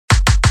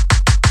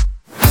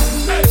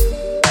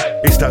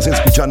Estás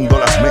escuchando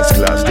las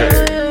mezclas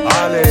de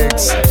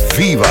Alex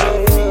Viva.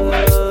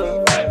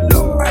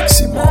 Lo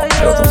Máximo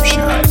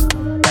Production.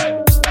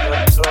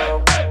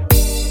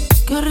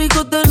 Qué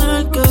rico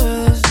tener que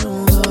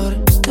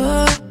desnudarte.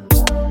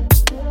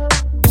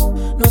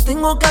 No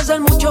tengo que hacer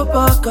mucho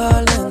pa'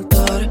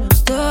 calentarte.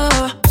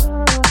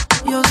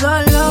 Yo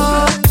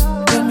solo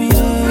te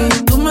miré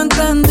y tú me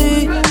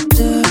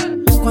entendiste.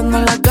 Cuando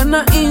las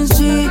ganas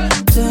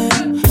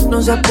insisten,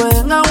 no se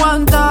pueden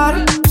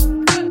aguantar.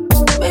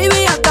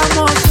 Baby, ya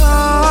estamos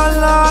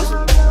solas,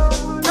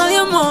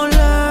 nadie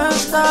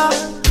molesta.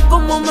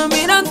 Como me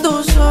miran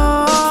tus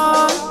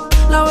ojos,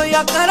 la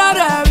bella cara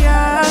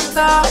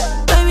revienta.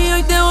 Baby,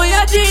 hoy te voy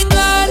a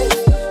chingar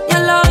y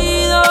al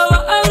oído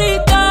vas a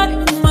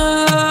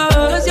gritarme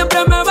que siempre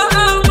me vas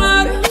a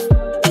amar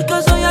y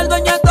que soy el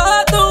dueño de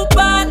toda tu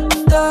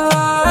parte.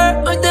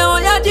 Hoy te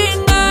voy a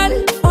chingar,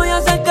 voy a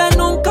hacer que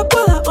nunca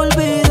puedas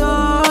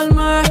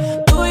olvidarme.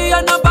 Tú y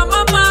yo nos vamos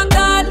a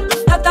matar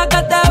y hasta que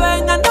te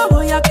venga no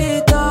voy a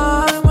quitarme.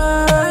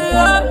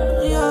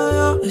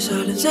 Esa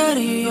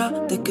lencería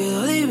te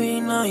queda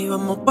divina y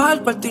vamos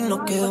pa'l cuarto y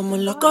nos quedamos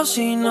en la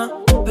cocina.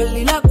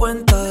 Perdí la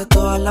cuenta de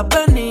todas las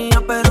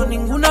venidas, pero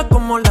ninguna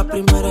como la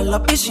primera en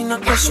la piscina.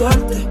 Qué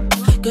suerte,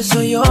 que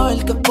soy yo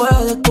el que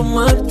puede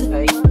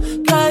comerte.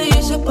 ¿Qué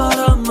hice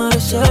para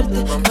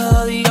merecerte?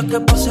 Cada día que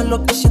pase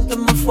lo que sientes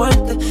más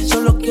fuerte.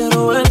 Solo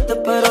quiero verte,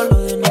 pero lo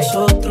de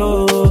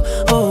nosotros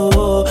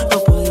no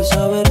puede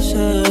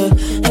saberse.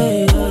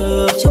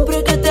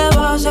 Siempre que te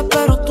vas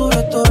espero tu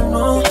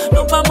retorno.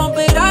 Nos vamos a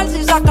virar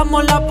si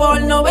sacamos la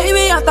porno.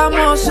 Baby, ya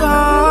estamos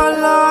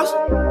solas,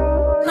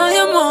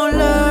 nadie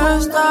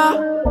molesta.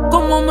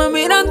 Como me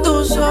miran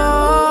tus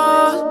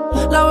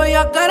ojos, la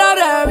bella cara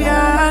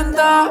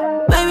revienta.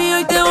 Baby,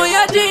 hoy te voy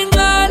a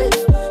chingar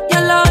y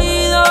al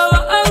oído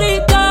vas a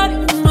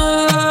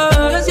gritarme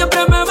que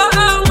siempre me vas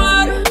a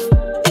amar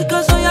y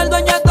que soy el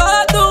dueño de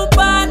toda tu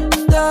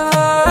parte.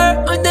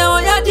 Hoy te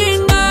voy a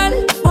chingar,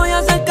 voy a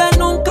hacer que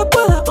nunca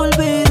puedas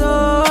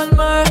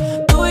olvidarme.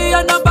 Tú y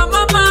yo nos vamos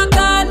a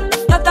matar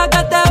y hasta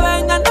que te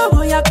venga no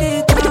voy a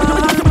quitarme.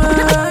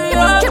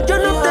 Yo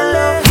no te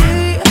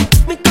elegí,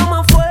 mi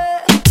cama fue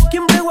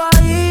quien bregó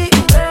ahí.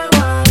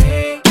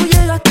 Tú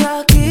llegaste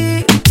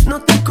aquí, no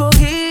te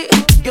escogí,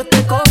 yo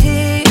te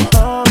cogí.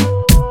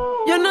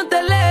 Yo no te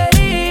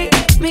elegí,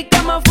 mi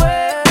cama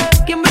fue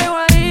quien bregó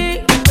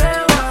ahí.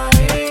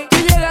 Tú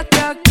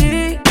llegaste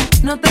aquí,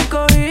 no te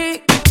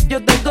escogí,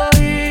 yo te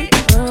cogí.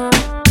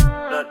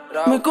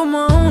 Me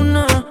como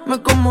una,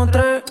 me como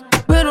tres,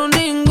 pero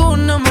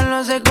ninguna me lo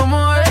hace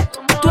como es.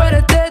 Tú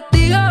eres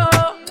testigo,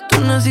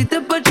 tú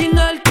naciste pa'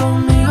 chingar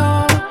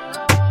conmigo.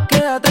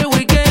 Quédate el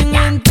weekend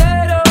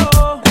entero,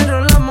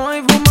 enrolamos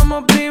y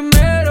fumamos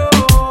primero.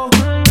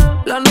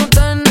 La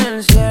nota en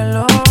el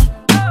cielo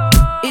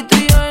y tú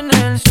y yo en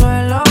el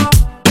suelo.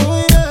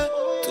 Oh yeah,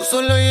 tú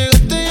solo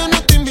llegaste, yo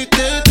no te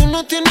invité. Tú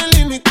no tienes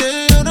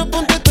límite, ahora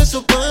ponte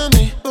eso pa'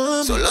 mí.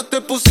 Sola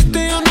te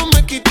pusiste, yo no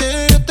me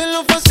quité. Yo te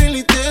lo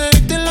facilité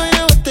y te lo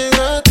llevaste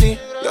gratis.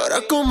 Y ahora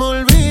como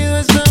olvido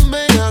esa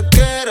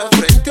bellaquera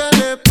frente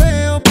al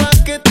espejo pa'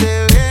 que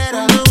te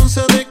viera. Una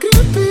onza de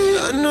creepy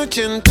la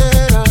noche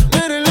entera. No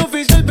eres el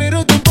oficial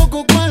pero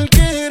tampoco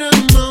cualquiera,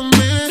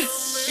 mami.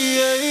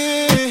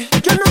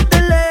 Yeah. Yo no te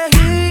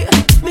elegí,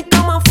 mi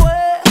cama fue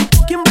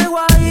quien bregó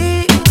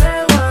ahí.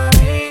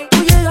 Tú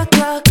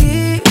llegaste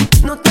aquí,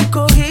 no te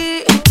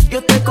escogí,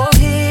 yo te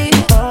cogí.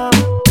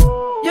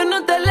 Yo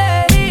no te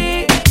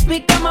elegí,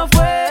 mi cama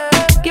fue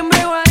quien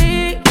bregó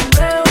ahí.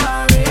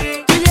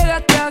 Tú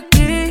llegaste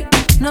aquí,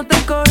 no te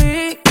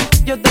escogí,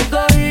 yo te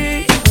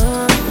cogí.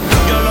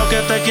 Yo lo que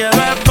te quiero es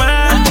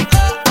ver,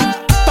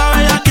 pa'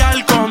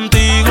 bellaquear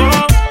contigo,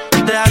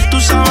 dejar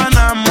tus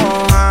sábanas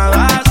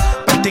mojadas,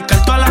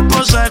 practicar todas las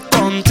poses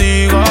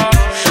contigo.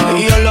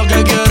 Y yo lo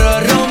que quiero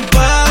es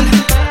romper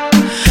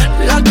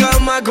la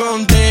cama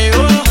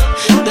contigo,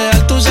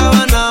 dejar tus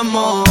sábanas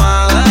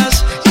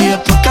mojadas y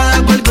después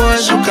cada cual coge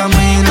su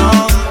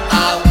camino.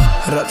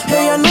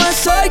 Ella no es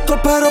psycho,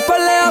 pero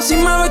pelea si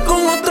me ve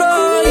con otro.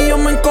 Y yo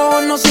me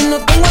encojono si no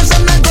tengo esa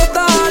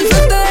anécdota. Al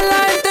frente de la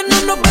gente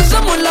no nos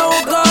besamos en la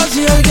boca.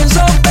 Si alguien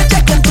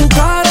sospecha que en tu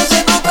cara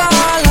se nota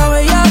la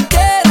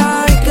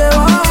bellaquera, hay que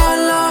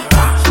bajarla.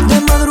 De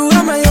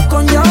madrugada me dio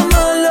con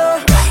llamarla.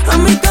 A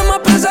mi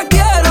cama presa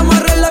quiero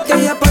amarrarla, que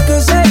ella pa'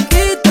 que se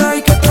quita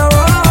hay que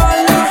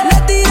trabajarla.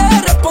 Le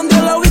tiré, respondió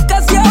la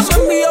ubicación. Su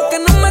envío que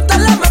no me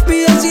tarda, me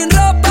pide sin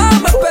ropa.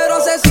 Me espero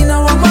asesina,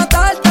 voy a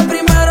matarte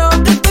primero.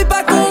 Que estoy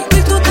pa'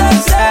 cumplir tu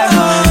deseo.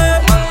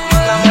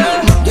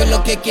 Yo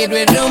lo que quiero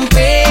es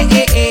romper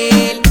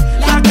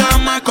La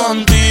cama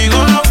contigo,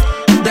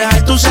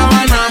 dejar tus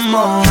sábanas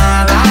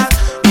mojadas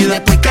y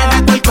después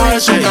cada cual coge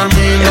su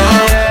camino.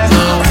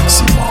 Lo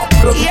Máximo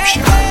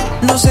Production.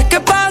 No sé qué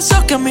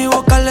pasó, que a mi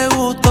boca le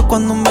gustó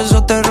cuando un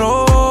beso te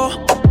robó.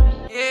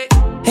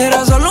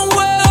 Era solo un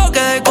juego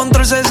que de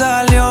control se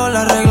salió,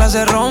 la regla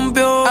se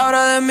rompió.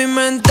 Ahora de mi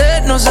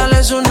mente no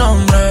sale su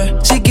nombre.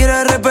 Si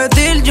quieres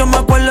repetir, yo me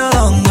acuerdo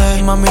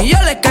dónde. Mami,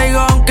 yo le caigo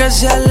aunque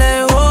sea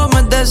lejos.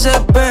 Me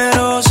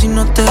desespero si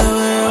no te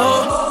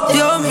veo.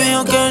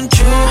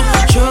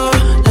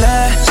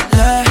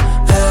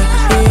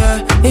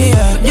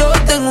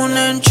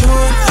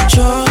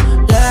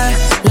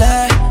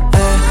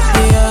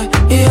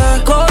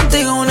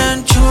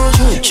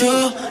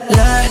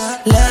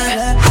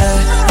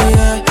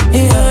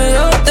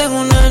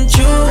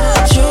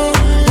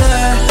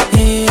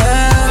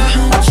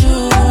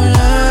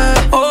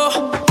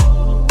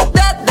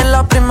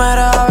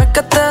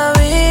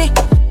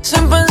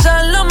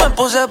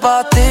 puse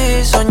pa'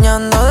 ti,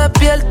 soñando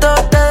despierto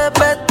te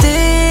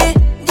despedí.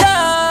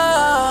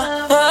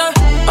 Yeah.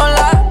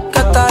 Hola,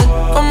 ¿qué tal?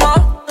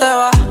 ¿Cómo te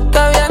va?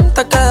 Qué bien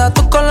te queda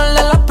tu color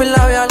de lápiz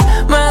labial.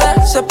 Me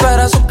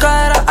desespera su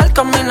cadera al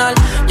caminar.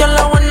 Yo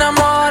la voy a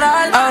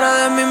enamorar. Ahora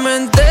de mi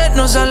mente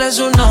no sale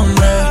su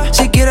nombre.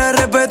 Si quieres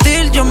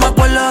repetir, yo me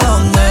acuerdo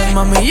dónde.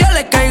 Mami, yo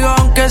le caigo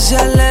aunque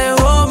sea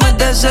lejos. Me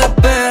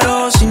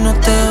desespero si no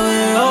te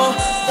veo.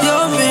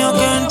 Dios mío,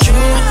 que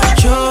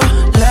enchucho.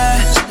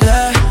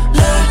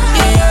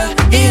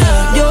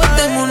 Yo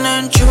tengo un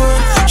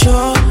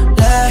enchucho.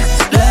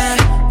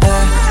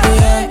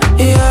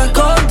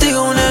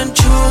 Contigo un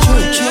enchucho.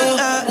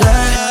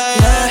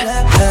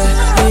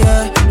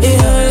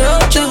 Yo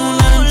tengo un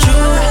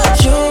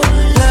enchucho.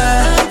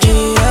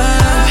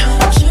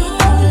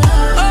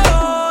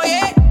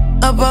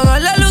 Apaga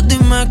la luz,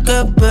 dime qué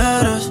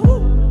esperas.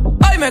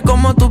 Ay, me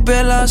como tu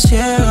piel a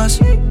ciegas.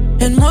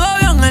 En modo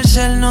avión el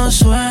cel no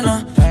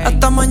suena.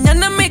 Hasta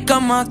mañana en mi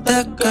cama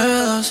te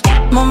quedas.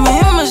 Mami,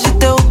 dime si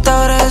te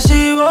gusta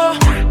agresivo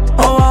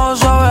o bajo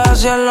suave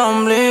hacia el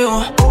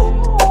ombligo.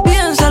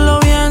 Piénsalo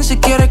bien si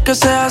quieres que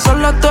sea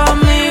solo tu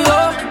amigo.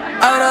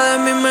 Ahora de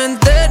mi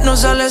mente no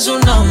sale su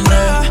nombre.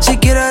 Si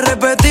quieres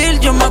repetir,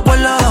 yo me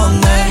acuerdo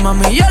dónde.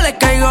 Mami, yo le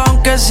caigo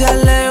aunque sea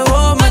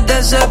lejos. Me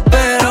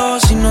desespero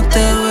si no te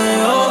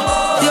veo.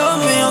 Dios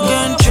mío, que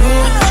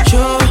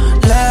enchucho.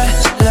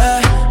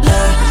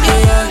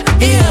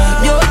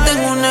 Yo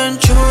tengo un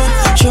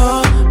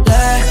enchucho.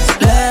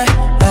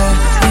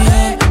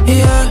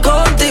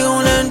 Contigo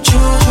un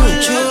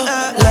enchucho.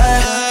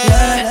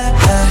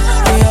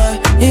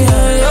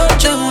 Yo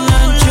tengo un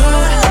enchucho.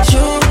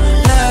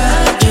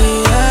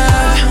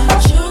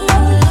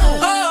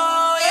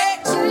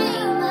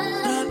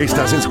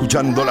 Estás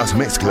escuchando las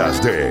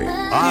mezclas de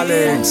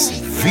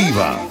Alex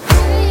Viva.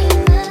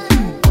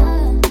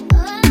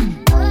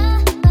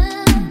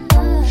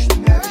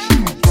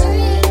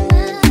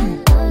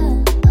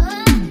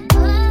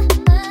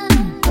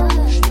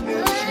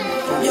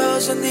 Ya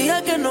hace un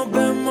día que nos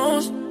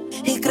vemos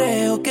y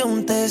creo que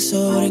un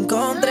tesoro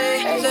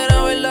encontré.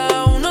 Será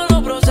verdad, uno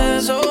lo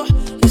proceso.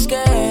 Es que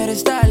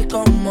eres tal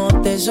como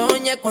te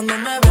soñé. Cuando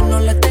me ves no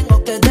le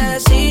tengo que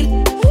decir.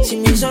 Si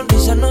mi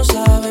sonrisa no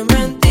sabe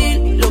mentir.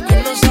 Lo que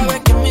no sabe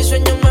es que mi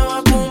sueño me va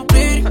a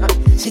cumplir.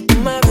 Si tú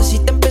me ves y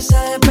te empiezas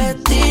a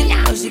repetir.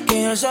 Así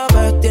que ya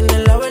sabes,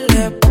 tienes la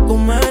verde para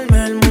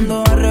comerme. El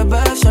mundo al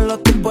revés, solo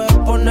tú puedes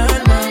ponerme,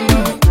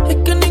 mami. Es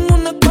que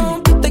ninguna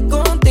compite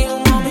contigo,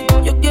 mami.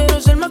 Yo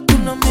quiero ser más que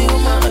un amigo,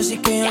 mami. Así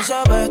que ya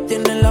sabes,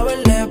 tienes la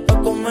verde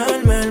para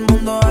comerme. El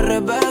mundo al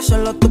revés,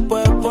 solo tú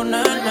puedes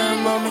ponerme,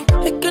 mami.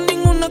 Es que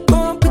ninguna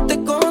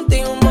compite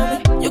contigo, mami.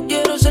 Yo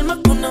quiero ser más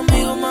que un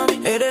amigo,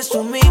 mami. Eres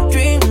tú mi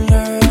dream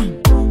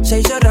girl. Se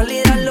hizo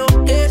realidad lo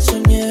que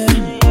soñé.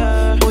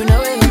 Voy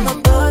navegando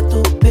toda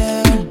tu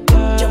piel.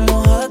 Ya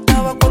mojada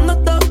estaba cuando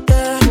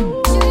toqué.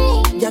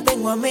 Ya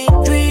tengo a mi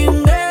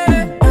dream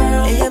girl.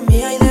 Ella es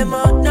mía y de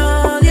más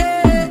nadie.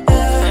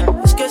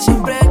 Es que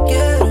siempre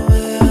quiero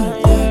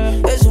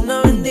verte. Es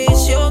una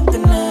bendición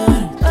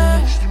tenerte.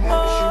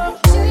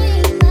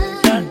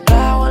 La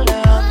trago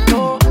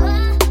Alejandro.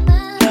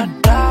 La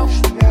trago.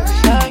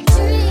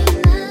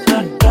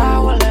 La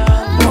trago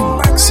Alejandro.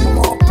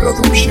 Máximo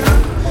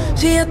Production.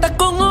 Si estás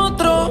con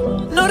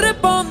otro, no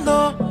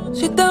respondo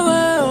si te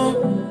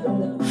veo.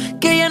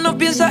 Que ya no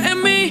piensas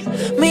en mí,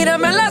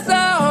 mírame a los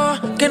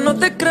ojos, que no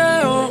te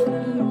creo.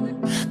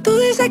 Tú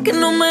dices que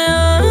no me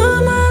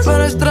amas,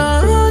 pero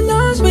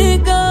extrañas mi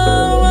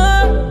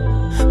cama.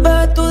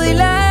 Bebé, tú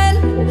dile a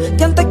él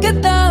que antes que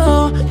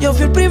todo yo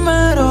fui el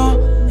primero,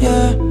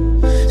 yeah.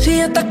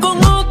 Si estás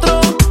con otro,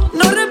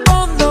 no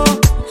respondo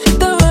si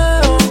te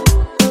veo.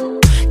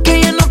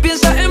 Que ya no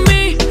piensas en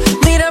mí,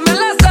 mírame a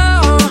los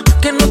ojos,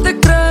 que no te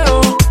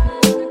creo.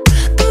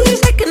 Tú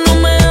dices que no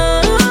me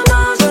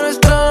amas, pero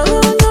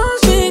extrañas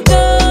mi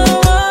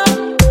cama.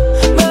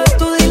 Bebé,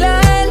 tú dile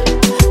a él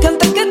que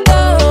antes que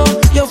todo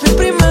yo fui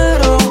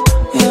primero,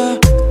 yeah.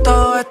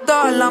 Todo esto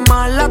es la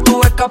mala,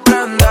 tuve que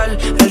aprender.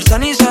 El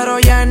cenicero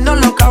lleno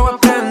lo acabo de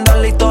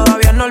prender. Y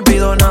todavía no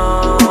olvido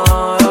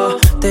nada.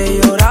 Te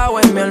he llorado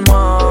en mi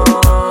almohada.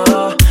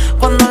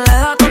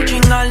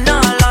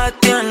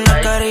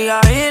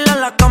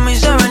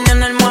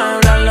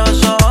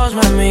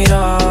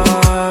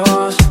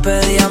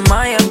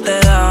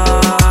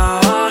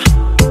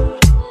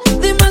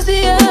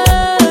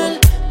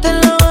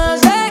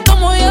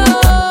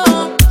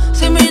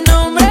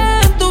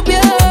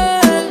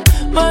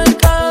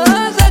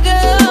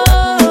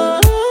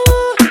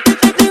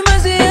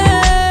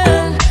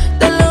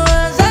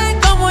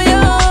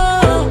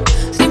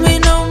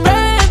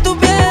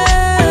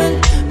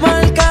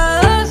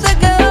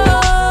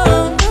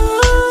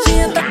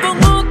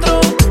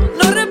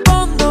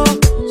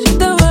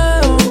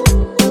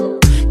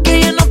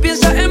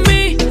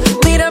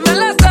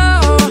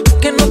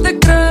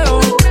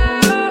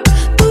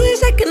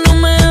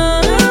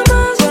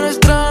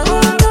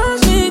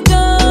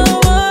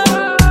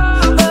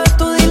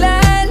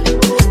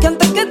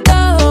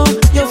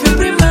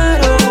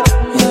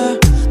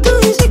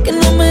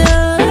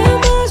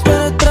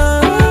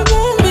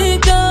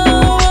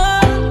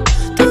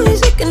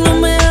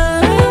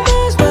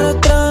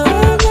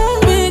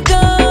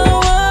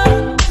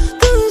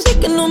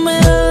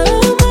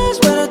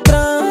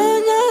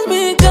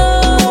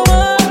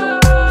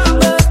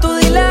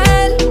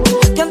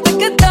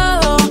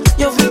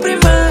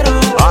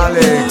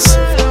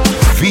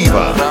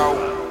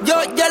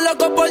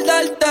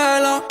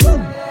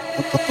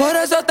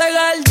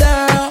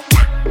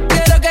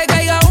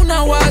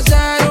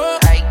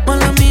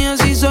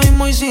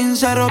 muy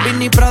sincero.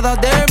 Vinny Prada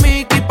de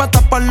Mickey pa'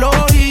 tapar los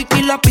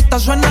hickeys. La pista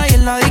suena y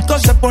en la disco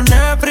se pone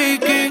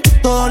friki.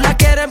 Todos la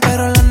quieren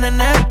pero la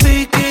nena es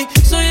piqui.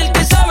 Soy el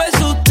que sabe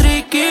su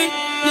tricky,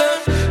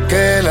 yeah.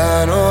 Que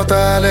la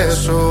nota le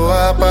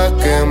suba pa'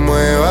 que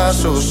mueva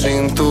su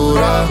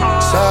cintura.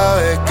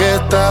 Sabe que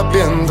está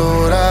bien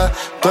dura,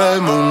 todo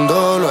el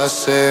mundo lo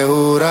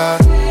asegura.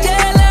 Que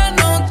la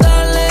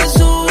nota le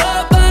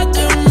suba pa'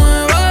 que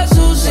mueva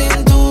su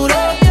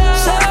cintura.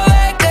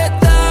 Sabe que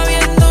está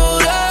bien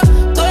dura,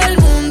 todo el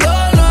mundo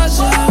lo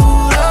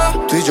asegura.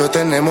 Tú y yo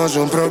tenemos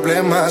un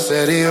problema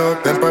serio.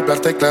 Ven pa'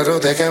 hablarte claro,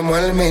 dejemos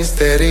el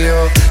misterio.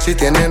 Si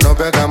tienes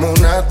novio, hagamos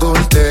un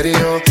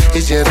adulterio.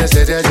 Y si eres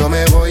seria, yo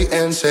me voy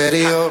en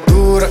serio.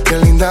 Dura, qué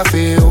linda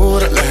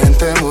figura. La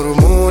gente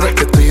murmura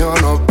que tú y yo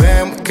nos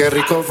vemos. Qué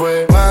rico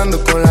fue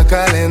cuando con la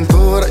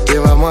calentura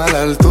llevamos a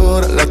la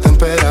altura la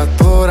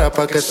temperatura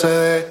pa' que se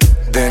dé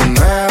de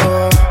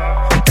nuevo.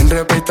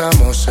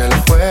 Repitamos el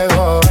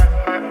fuego,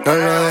 no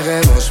lo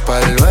dejemos pa'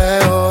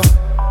 luego.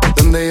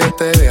 Donde yo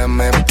te vea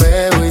me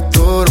pego y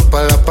tú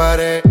pa' la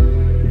pared.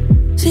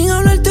 Sin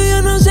hablar tú y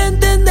yo nos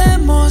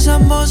entendemos,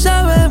 ambos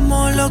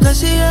sabemos lo que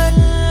sigue.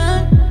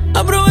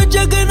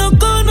 Aprovecha que nos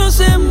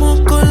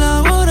conocemos,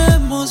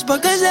 colaboremos pa'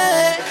 que se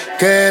dé.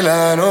 Que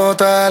la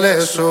nota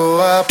le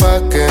suba pa'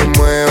 que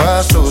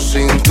mueva su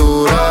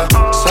cintura.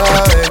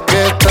 Sabe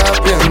que está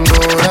bien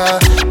dura,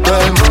 todo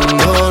el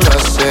mundo lo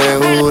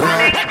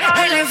asegura.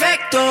 El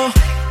efecto,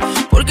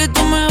 porque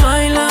tú me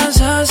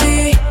bailas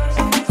así,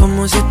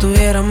 como si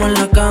estuviéramos en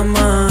la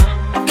cama.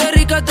 Qué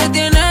rica te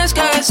tienes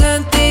que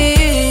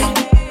sentir,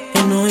 y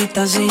no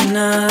estás sin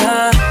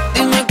nada.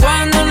 Dime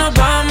cuándo nos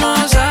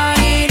vamos a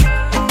ir,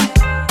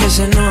 que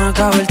se nos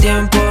acaba el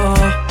tiempo.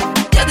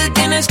 Ya te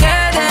tienes que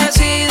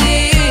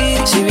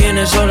decidir, si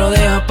vienes solo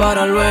deja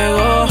para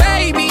luego.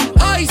 Baby,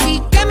 hoy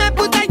sí que me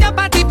puse yo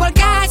pa' ti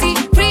porque así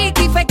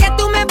freaky fue que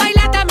tú me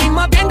bailaste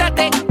mismo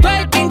viéndote.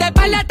 Twerking de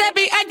espalda te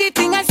vi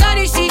editing el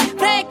sorry sí.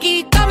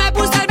 Fresquito me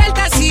puse al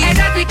verte así. En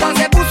el rico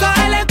se puso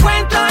el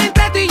encuentro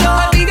entre tú y yo.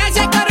 Olvídate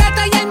el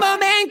correcto y el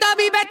momento,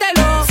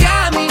 vívetelo. Si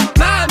a mí,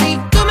 mami,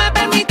 tú me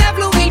permites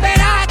fluir,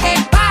 verás que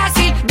es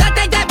fácil.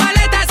 Date ya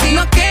paleta así.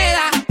 Nos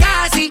queda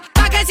casi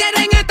pa' que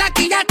cierren esta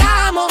aquí, ya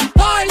estamos.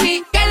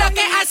 Horny, ¿qué es lo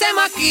que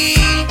hacemos aquí?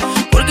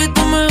 Porque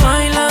tú me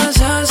bailas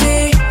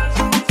así,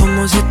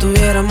 como si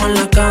estuviéramos en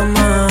la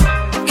cama.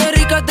 Qué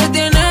rica te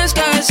tienes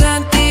que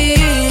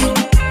sentir,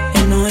 y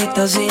no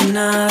estás sin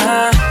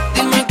nada.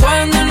 Dime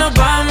cuándo nos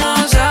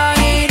vamos a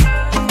ir,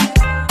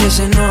 que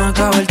se nos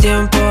acaba el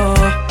tiempo.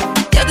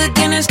 Ya te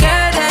tienes que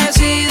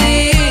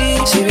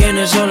decidir, si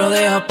vienes solo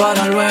deja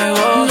para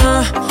luego.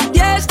 No,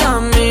 ya está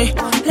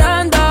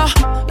mirando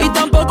y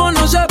tampoco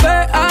no se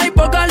ve, hay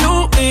poca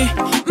luz y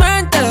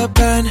mente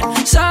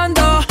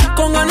pensando,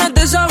 con ganas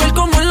de saber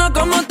cómo en la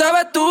cama te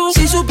ves tú.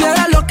 Si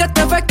supieras lo que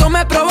este efecto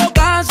me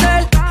provoca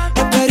hacer,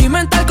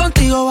 experimentar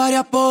contigo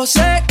varias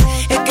poses.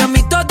 Es que a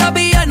mí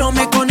todavía no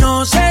me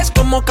conoces,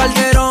 como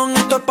Calderón,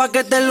 esto es pa'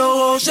 que te lo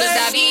goces.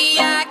 Yo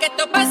sabía que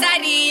esto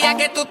pasaría,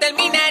 que tú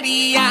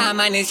terminarías.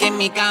 Amanecí en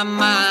mi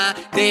cama.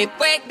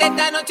 Después de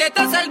esta noche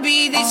estás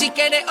olvida. Y si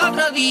quieres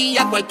otro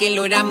día, cualquier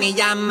hora me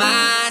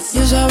llamas.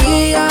 Yo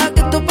sabía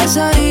que esto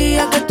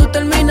pasaría, que tú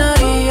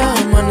terminarías.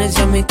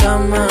 Amanecí en mi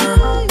cama.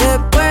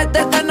 Después de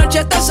esta noche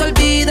estás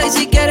olvida. Y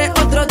si quieres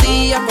otro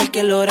día,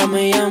 cualquier hora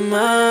me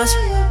llamas.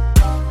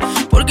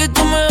 Porque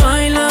tú me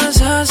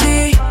bailas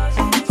así,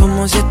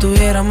 como si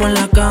estuviéramos en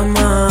la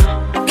cama.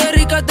 Qué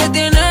rica te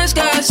tienes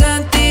que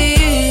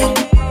sentir,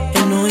 y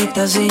no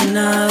estás sin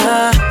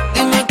nada.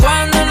 Dime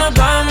cuándo nos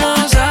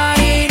vamos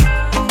a ir,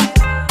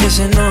 que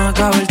se nos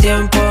acaba el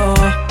tiempo.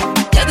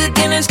 Ya te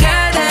tienes que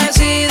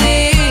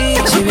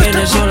decidir, si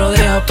vienes solo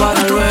deja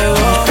para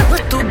luego.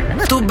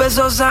 Tus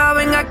besos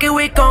saben a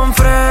kiwi con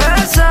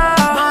fresa.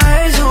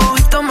 Ay,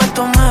 subito me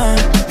tomé,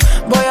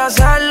 voy a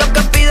hacer lo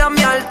que pida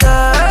mi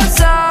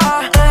alteza.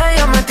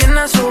 Ella me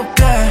tiene a sus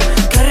pies,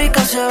 qué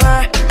rica se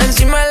ve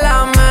encima de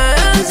la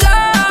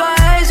mesa.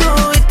 Ay,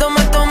 subito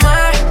me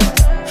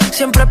tomé,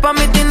 siempre pa'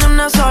 mí tiene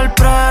una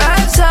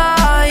sorpresa.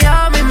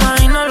 Ya me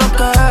imagino lo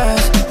que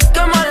es,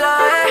 qué mala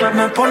es.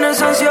 Me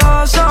pones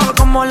ansioso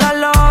como la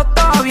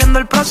loto, viendo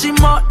el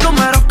próximo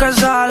número que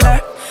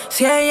sale.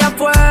 Si ella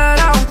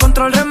fuera un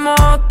control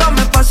remoto,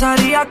 me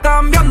pasaría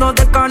cambiando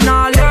de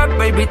canales.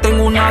 Baby,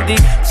 tengo una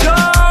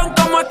adicción,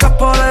 como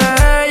escapo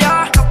de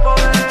ella.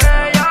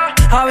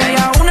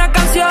 Había una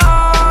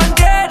canción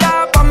que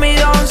era pa' mi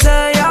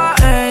doncella.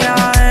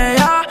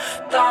 Ella,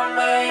 tan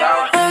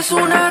bella. Es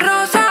una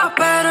rosa,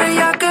 pero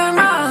ella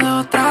quema de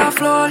otra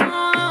flor.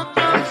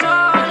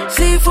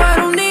 Si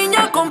fuera un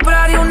niño,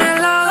 compraría un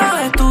helado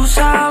de tu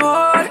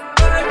sabor.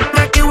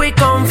 De kiwi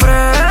con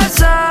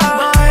fresa.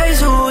 Ay,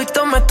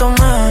 subito me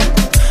tomé,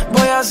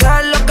 voy a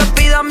hacer lo que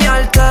pida mi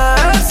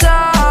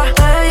alteza.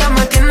 Ella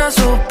me tiene a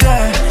sus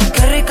pies,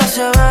 qué rica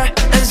se ve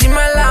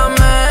encima de la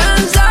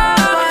mesa.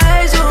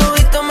 Ay,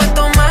 subito me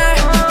tomé,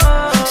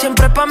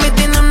 siempre pa' mí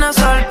tiene una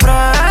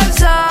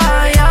sorpresa.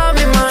 Ya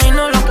me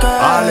imagino lo que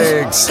es.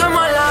 Alex Qué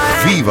mala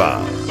es. Viva.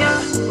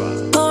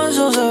 Todo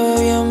eso se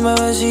ve bien,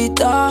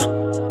 bebecita.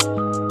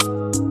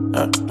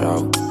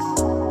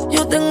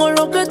 tengo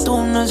lo que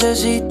tú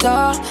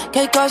necesitas. ¿Qué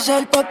hay que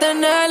hacer para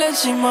tener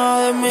encima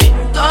de mí?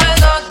 Todo.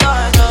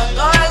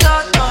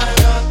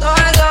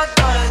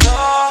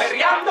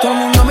 Todo el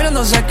mundo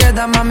mirando se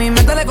queda, mami,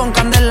 métele con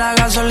candela,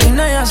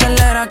 gasolina y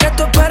acelera. ¿Qué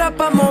tú esperas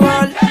pa'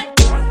 mover?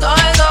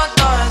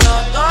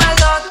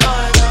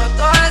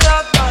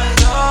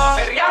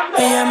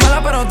 Ella es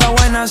mala pero está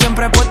buena,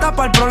 siempre puesta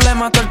para el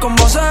problema. Todo el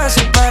combo se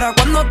desespera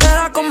cuando te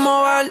da con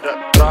mover.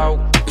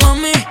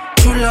 Mami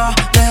chula,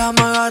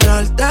 déjame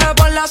agarrarte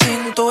por la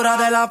cintura.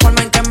 De la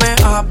forma en que me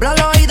habla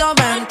al oído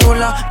me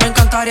entula. Me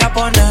encantaría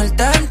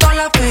ponerte en toda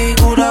la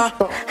figura.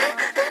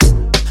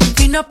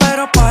 Fina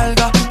pero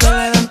palga, que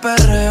le den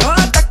perreo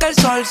hasta que el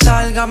sol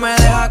salga. Me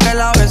deja que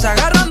la bese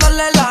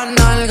agarrándole la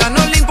nalga.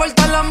 No le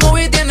importa la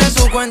movie, tiene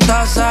su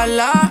cuenta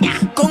sala.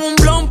 Con un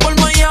blon por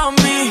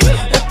Miami.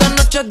 Estas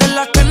noches de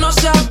las que no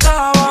se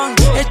acaban.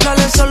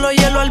 Échale solo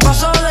hielo al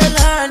vaso del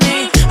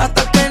Henny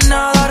hasta que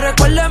nada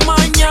recuerde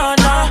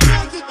mañana.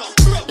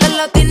 Las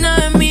latinas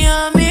de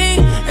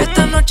Miami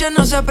esta noche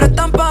no se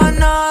prestan pa'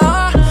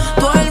 nada.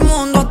 Todo el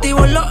mundo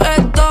activo en los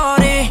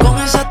stories. Con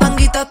esa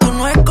tanguita tú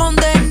no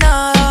escondes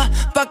nada.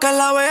 Pa' que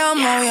la veas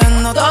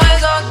moviendo todo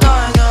eso.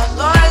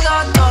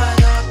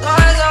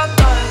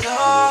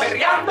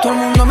 Todo el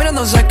mundo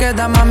mirando se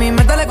queda, mami,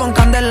 métele con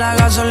candela,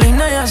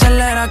 gasolina y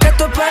acelera. ¿Qué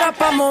tú esperas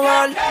pa'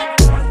 mover?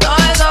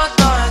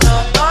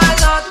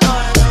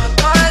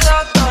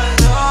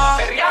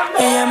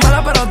 Ella es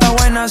mala pero está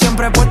buena,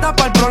 siempre puesta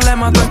para el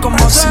problema. Tú es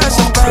como se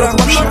desespera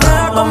cuando te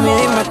da conmigo.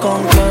 Dime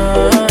con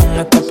quién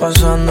le está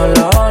pasando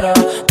la hora.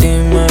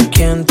 Dime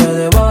quién te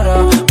devora.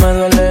 Me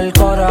duele el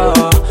cora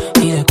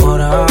y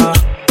decora.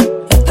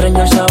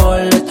 Extraño el sabor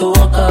de tu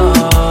boca.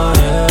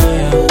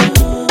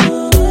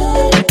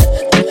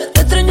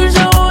 Extraño el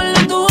sabor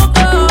de tu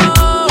boca.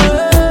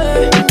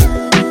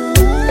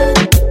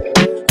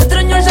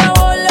 Extraño el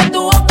sabor de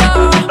tu boca.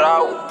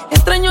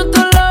 Extraño tu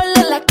olor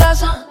en la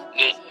casa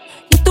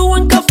y tu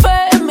buen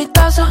café en mi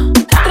taza.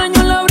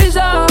 Extraño la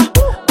brisa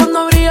cuando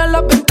abría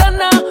la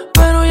ventana,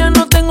 pero ya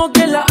no tengo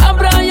quien la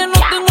abra. Ya no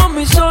tengo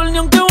mi sol ni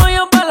aunque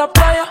vaya para la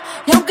playa.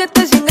 Y aunque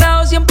esté 100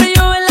 grados siempre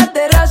llueve en la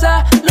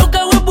terraza. Lo que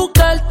hago es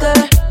buscarte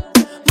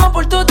más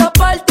por todas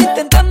partes,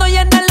 intentando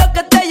llenar lo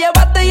que te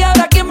llevaste. Y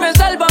ahora quién me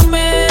salva a mí.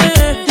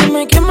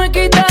 Dime quién me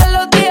quita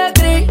los días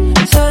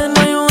grises.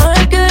 No hay un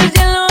ángel que del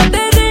cielo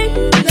te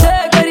dice.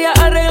 Quería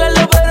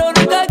arreglarlo pero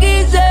nunca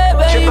quise,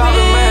 baby.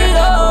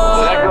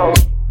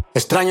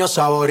 Extraño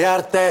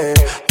saborearte.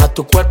 A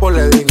tu cuerpo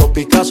le digo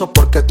Picasso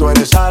porque tú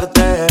eres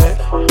arte.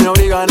 Me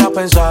obligan a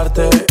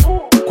pensarte.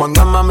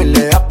 Cuando a mami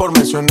le da por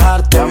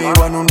mencionarte.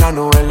 Vivo en una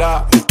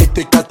novela, el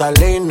Tito y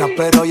Catalina,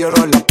 pero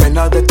lloro las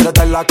penas detrás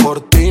de la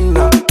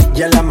cortina.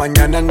 Y en la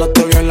mañana no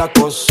te veo en la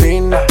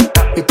cocina.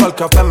 Y por el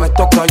café me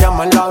toca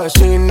llamar a la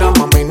vecina.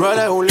 Mami, no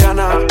eres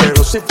Juliana,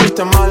 pero si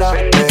fuiste mala.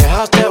 Me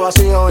dejaste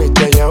vacío y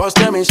te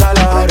llevaste a mi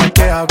sala. Ahora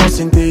 ¿qué hago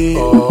sin ti?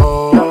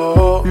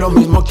 Lo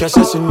mismo que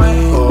haces sin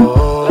mí.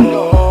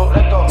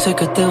 Sé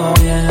que te va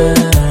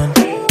bien,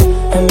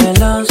 en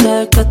verdad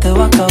sé que te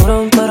va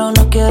cabrón, pero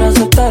no quiero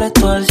aceptar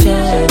esto al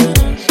 100.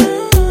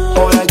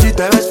 Por allí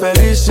te ves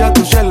feliz, ya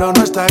tu cielo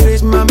no está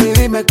gris. Mami,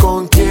 dime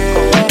con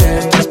quién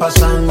estás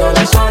pasando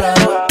las horas.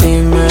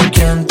 Dime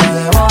quién te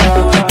devora.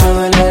 Me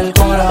duele el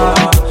cora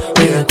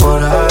y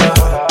decora.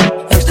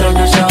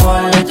 Extraño el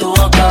sabor de tu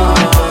boca.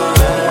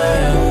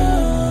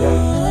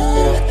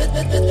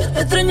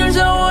 Extraño el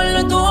sabor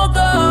de tu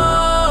boca.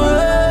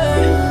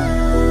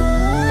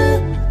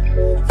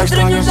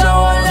 Extraño el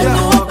sabor de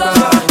tu boca.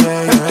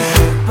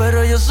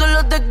 Pero yo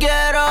solo te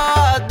quiero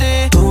a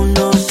ti. Tú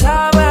no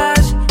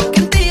sabes que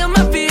en ti yo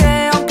me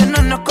fijé, aunque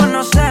no nos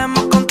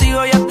conocemos.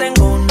 Contigo ya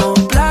tengo unos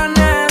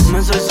planes.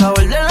 Me soy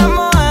sabor de la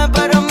mujer,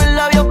 pero mis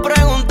labios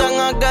preguntan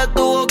a qué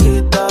tu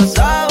boquita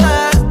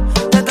sabe.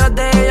 Detrás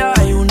de ella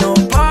hay unos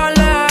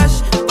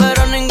pales,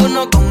 pero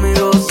ninguno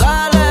conmigo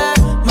sale.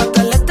 Más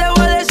tarde te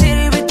voy a decir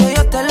y viste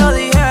yo te lo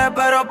dije,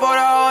 pero por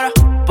ahora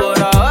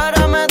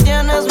me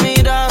tienes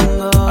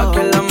mirando. Aquí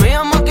en la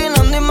mía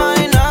maquinando,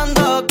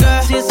 imaginando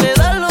que si se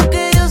da lo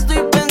que yo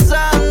estoy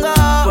pensando,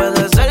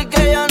 puede ser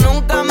que yo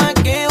nunca me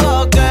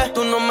equivoque.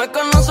 Tú no me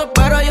conoces,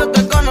 pero yo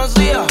te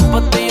conocía.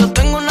 Por ti yo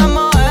tengo una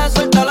mujer,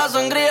 suelta la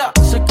sangría.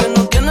 Sé que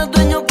no tienes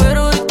dueño,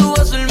 pero hoy tú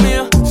vas a ser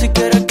mío. Si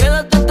quieres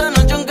quédate esta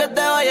noche aunque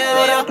te vaya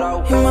de día.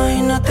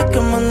 Imagínate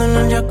quemando en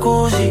el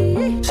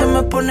jacuzzi. Se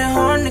me pone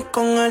horny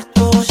con el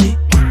tusi.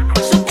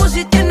 Su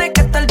pussy tiene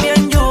que estar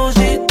bien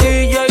juicy.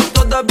 DJ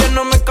todavía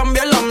no me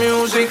cambia la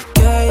music.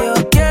 Que yo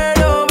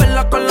quiero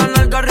verla con la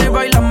nalga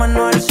arriba y la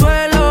mano al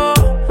suelo.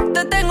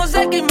 Te tengo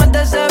cerca y me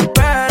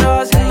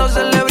desespero, haciendo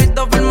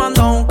celebrito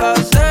filmando un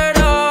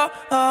casero.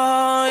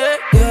 Oh, yeah.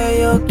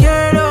 Que yo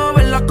quiero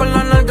verla con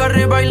la nalga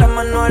arriba y la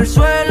mano al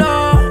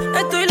suelo.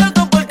 Estoy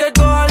loco porque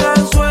coja el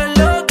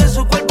anzuelo, que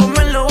su cuerpo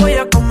me lo voy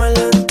a comer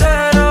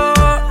entero.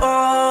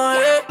 Oh,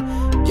 yeah.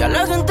 Ya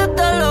la gente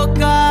está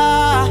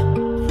loca,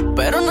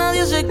 pero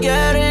nadie se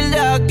quiere ir de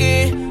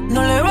aquí.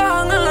 No le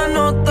bajan a la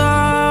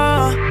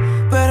nota,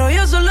 pero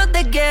yo solo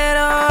te quiero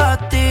a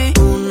ti.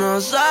 Tú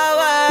no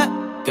sabes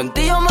que en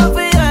ti yo me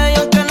fijé y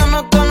aunque no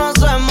nos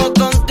conocemos,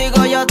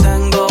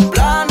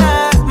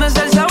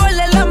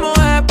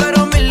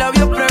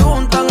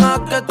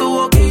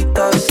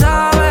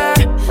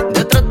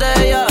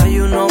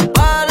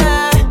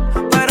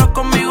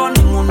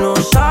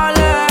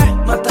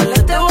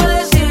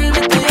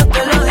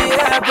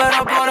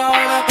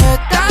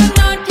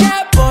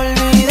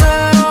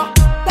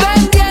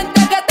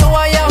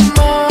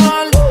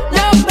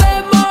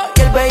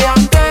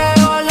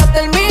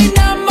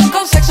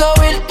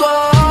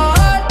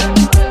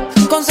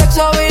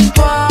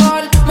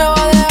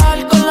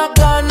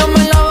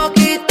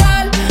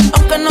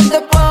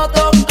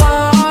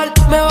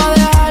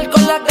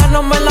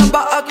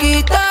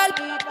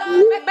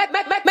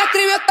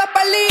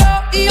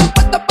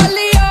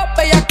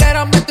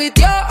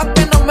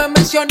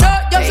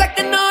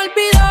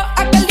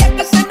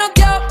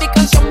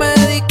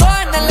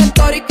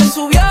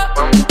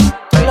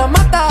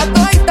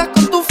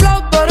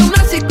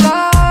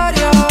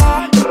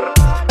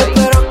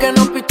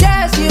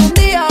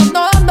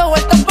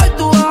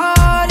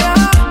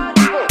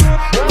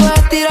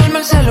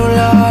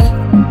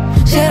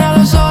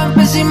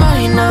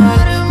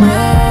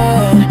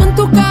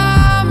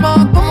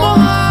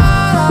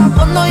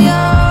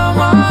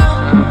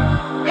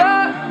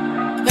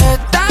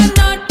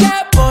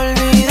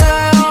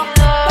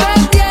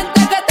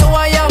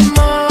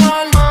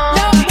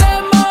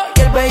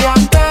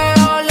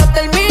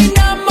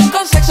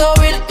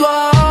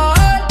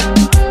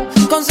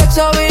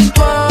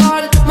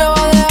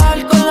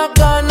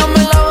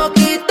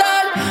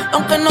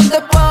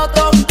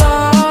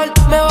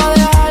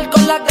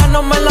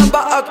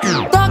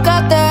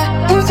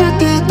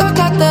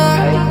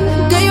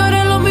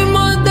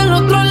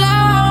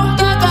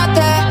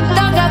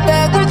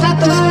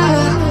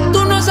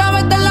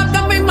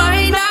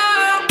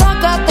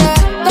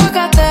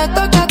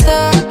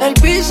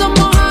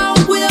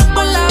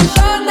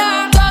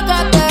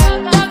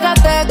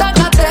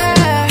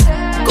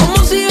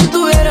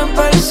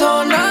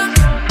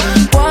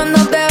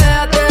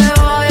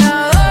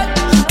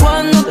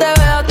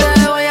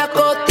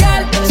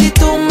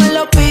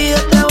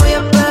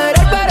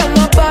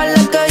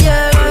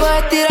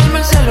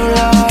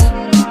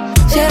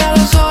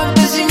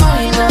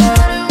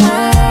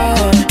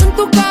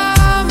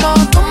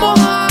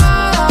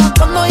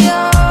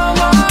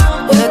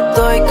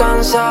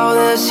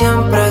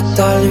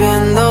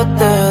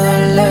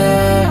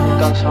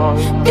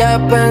 he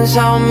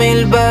pensado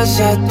 1000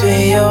 veces, tú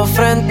y yo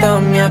frente a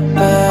mi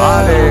espejo.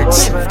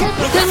 Alex,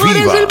 Tengo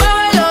Viva. reservado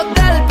el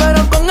hotel,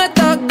 pero con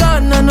estas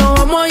ganas no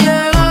vamos a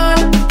llegar.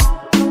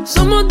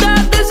 Somos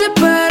tan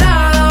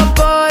desesperados,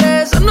 por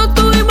eso no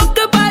tuvimos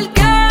que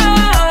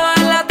parquear.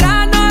 La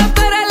gana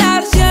espera el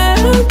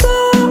asiento.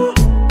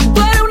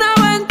 Tú eres una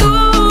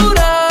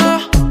aventura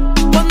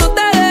cuando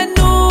te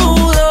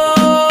desnudas.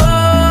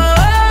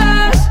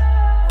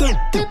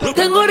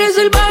 Tengo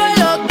reservado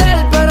el hotel,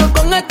 pero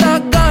con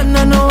estas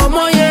ganas no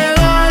vamos a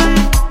llegar.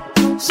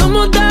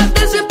 Somos tan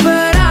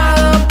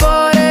desesperados,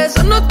 por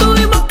eso no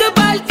tuvimos que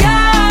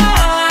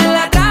parquear.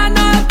 La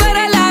gana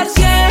espera el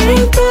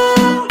asiento.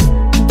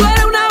 Tú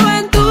eres una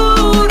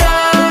aventura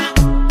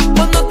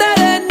cuando te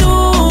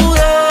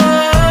desnudas.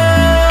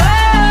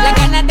 Las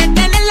ganas de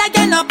tenerla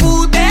yo no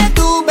pude,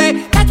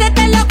 tuve que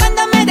hacértelo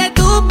cuando me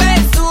detuve,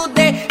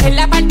 sudé en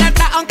la parte de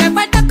atrás, aunque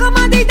falta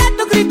comodidad,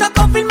 tus gritos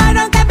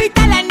confirmaron que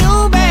viste la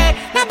nube.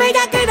 La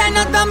bellaquera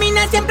nos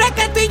domina siempre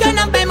que tú y yo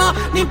nos vemos.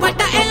 No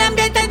importa el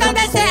ambiente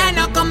donde sea,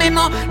 nos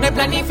comemos. No hay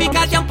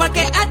planificación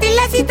porque a ti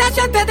la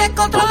situación te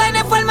descontrola. No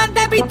hay forma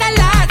de evitar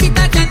la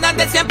situación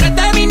donde siempre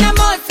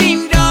terminamos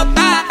sin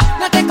ropa.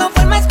 No te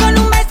conformes con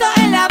un beso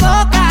en la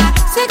boca.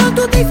 Según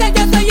tú dices,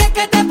 yo soy el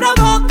que te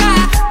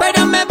provoca,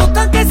 pero me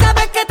buscan que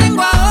sabes que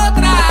tengo a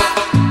otra.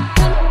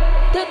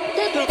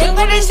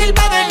 Tengo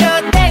reservado el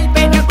hotel,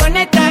 pero con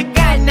esta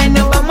ganas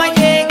no vamos a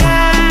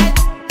llegar.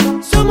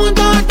 Somos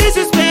dos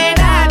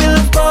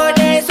desesperados, por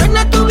eso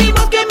no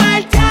tuvimos que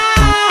marchar.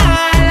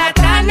 La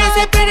gana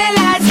se espera el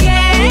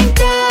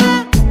asiento.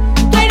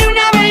 Tú eres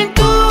una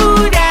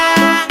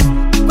aventura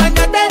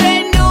cuando te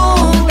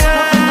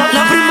desnudas.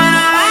 La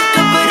primera vez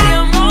que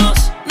perreamos,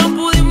 no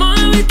pudimos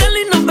evitarlo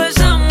y nos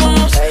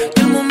besamos.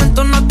 Que el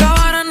momento no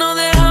acabara, no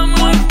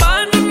dejamos en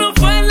vano. No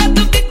fue la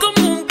toque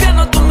como un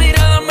piano. Tu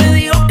mirada me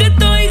dijo que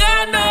estoy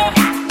gano.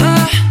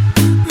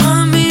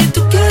 Mami,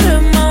 tú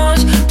quieres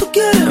más, tú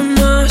quieres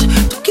más,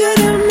 tú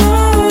quieres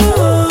más.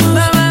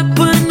 Bebé,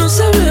 pues no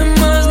se ve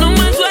más. No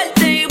me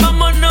sueltes y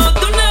vámonos de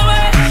una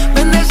vez.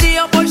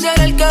 Bendecido por ser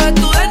el que ve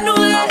tu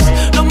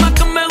desnudez. Lo más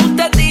que me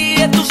gusta a ti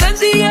es tu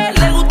sencillez.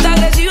 Le gusta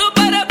agresivo,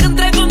 pero que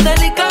entre con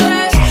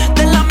delicadez.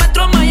 De la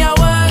metro a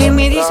Mayagüez. ¿Qué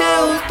me dice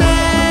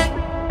usted?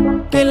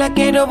 Que la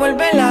quiero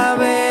volver a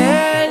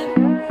ver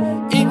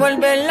y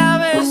volverla a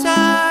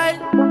besar.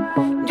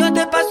 Yo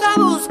te paso a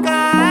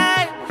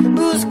buscar,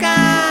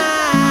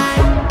 buscar.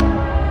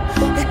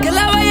 Es que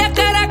la bella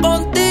cara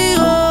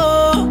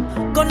contigo,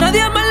 con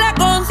nadie más la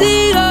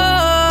consigo.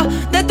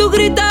 De tu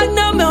gritar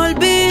no me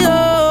olvido.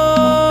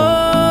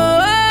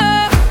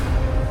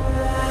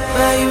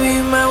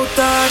 Baby, me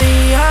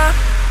gustaría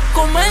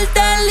comerte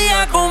el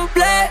día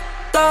completo.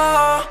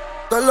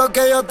 Todo lo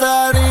que yo te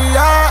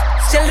haría.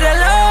 Si el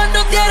reloj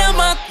no tiene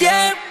más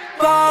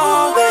tiempo.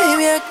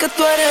 Baby, es que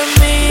tú eres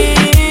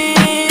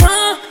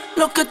mía.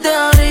 Lo que te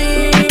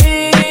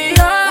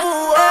haría.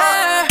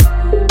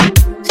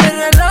 Si el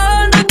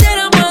reloj no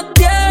tiene más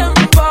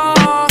tiempo.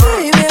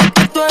 Baby, es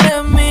que tú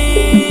eres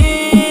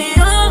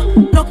mía.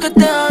 Lo que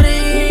te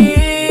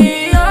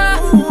haría.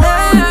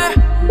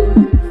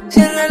 Si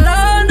el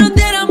reloj no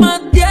tiene más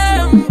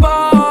tiempo.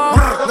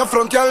 No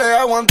fronteales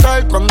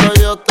aguantar cuando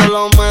yo te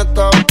lo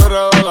meta.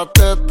 Pero de la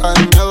teta,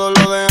 el miedo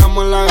lo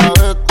dejamos en la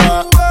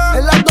gaveta.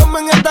 El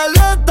abdomen está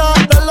alerta,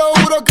 te lo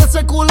juro que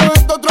ese culo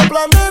es de otro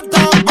planeta.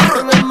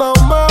 En el más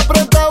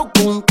apretado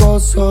que un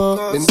coso.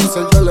 Vin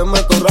Diesel yo le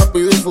meto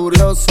rápido y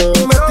furioso.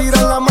 Me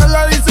tiran la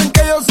mala, dicen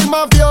que yo soy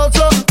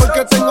mafioso.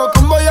 Porque tengo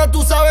combo, ya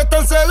tú sabes,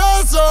 tan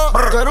celoso.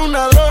 Tú eres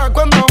una droga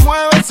cuando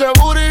mueve ese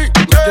booty.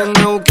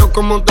 Tienes buqueo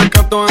como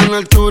Tecato en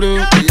el churi.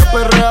 Y yo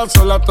perrea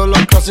sola todos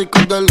los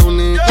clásicos del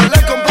uni. Yo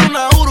le compré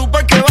una Uru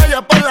pa' que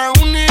vaya pa' la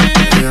uni.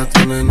 Ella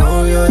tiene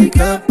novio y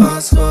 ¿qué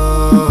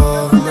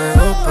pasó?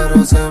 Negó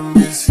pero se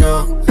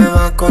envició. Le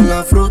vas con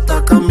la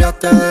fruta,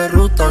 cambiaste de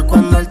ruta.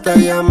 Cuando él te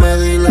llame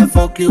dile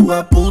fuck you,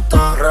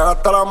 hueputa. Real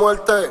hasta la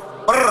muerte.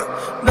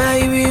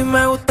 Baby,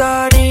 me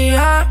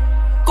gustaría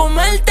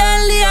comerte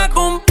el día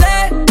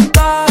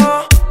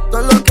completo.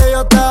 Todo lo que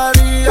yo te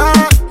haría.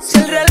 Si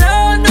el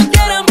reloj no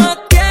tiene más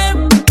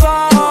tiempo.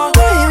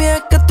 Baby,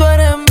 es que tú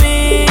eres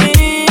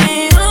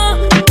mía.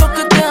 Lo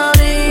que te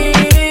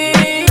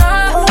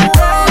haría.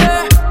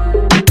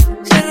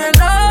 Si el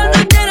reloj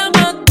no tiene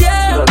más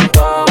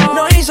tiempo.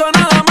 No hizo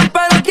nada mal,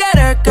 pero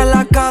quiere que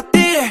la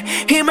castigue.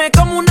 Y me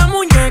como una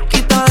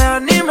muñequita de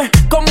anime.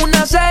 Como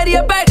una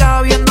serie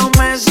pega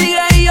viéndome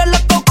sigue. Y yo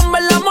loco con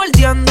verla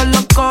mordiendo en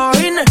los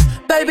cojines.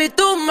 Baby,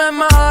 tú me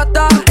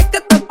matas. Es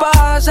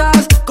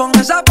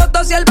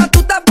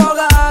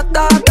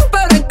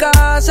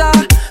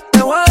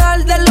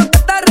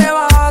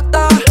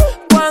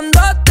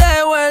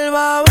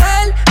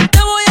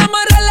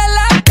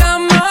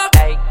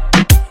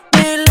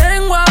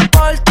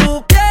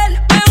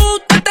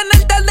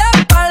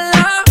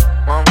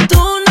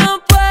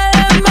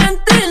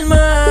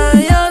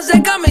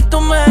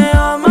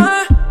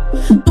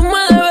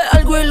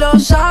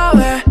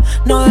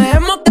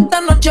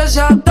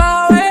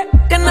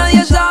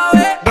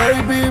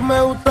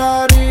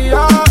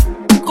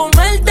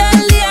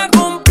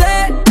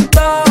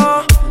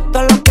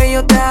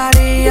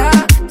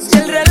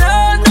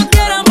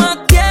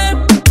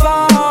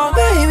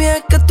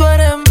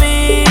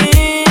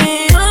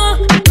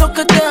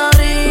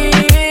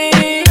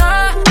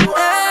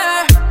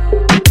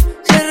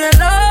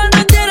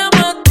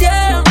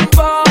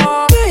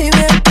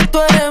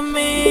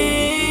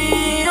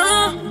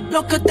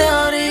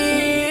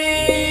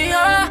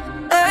moría.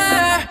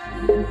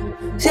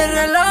 Si el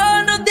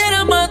reloj no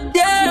tiene más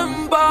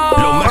tiempo.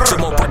 Lo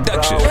Máximo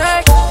Production.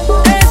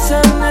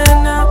 Esa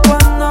nena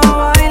cuando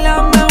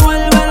baila me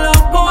vuelve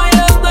loco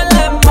bailando el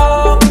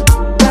dembow.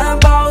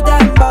 Dembow,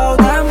 dembow,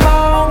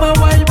 dembow. Me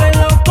vuelve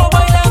loco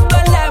bailando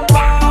el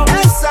dembow.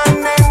 Esa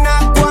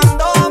nena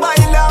cuando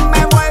baila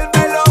me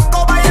vuelve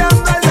loco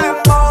bailando el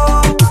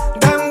dembow.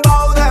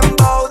 Dembow,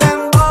 dembow,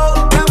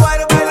 dembow. Me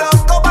vuelve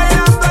loco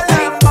bailando el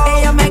dembow.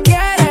 Ella me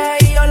quiere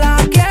y yo la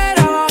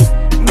quiero.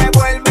 Me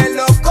vuelve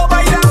loco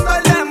bailando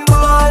el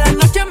dembow. Toda la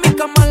noche en mi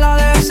cama la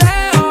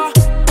deseo.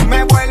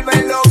 Me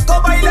vuelve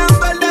loco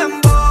bailando el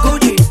dembow.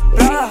 Gucci,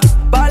 Prada,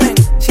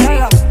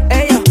 Balenciaga,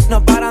 ellos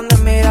no paran de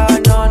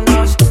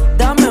mirarnos.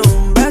 Dame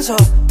un beso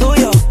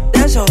tuyo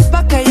de esos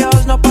pa' que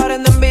ellos no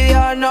paren de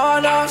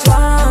envidiarnos.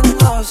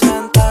 Cuando se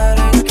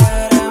enteren que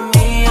eres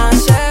mía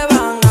se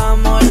van a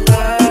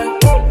morder.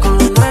 Con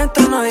lo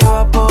nuestro nadie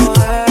va a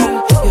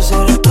poder. Yo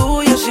seré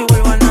tuyo si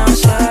vuelvo a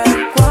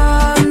nacer.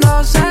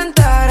 Cuando se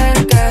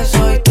enteren que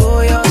soy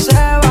tuyo se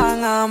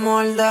van a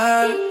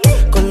morder.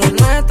 Con lo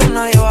nuestro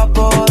nadie va a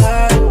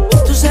poder.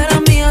 Tú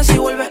serás mía si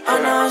vuelves a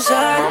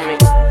nacer.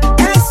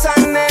 Esa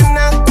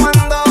nena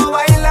cuando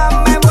baila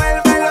me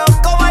vuelve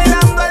loco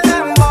bailando el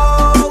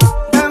dembow.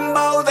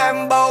 Dembow,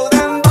 dembow,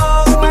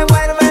 dembow. Me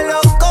vuelve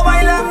loco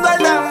bailando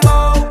el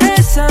dembow.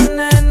 Esa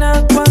nena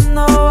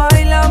cuando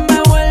baila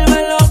me vuelve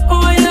loco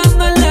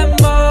bailando el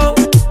dembow.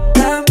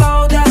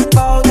 Dembow,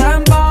 dembow,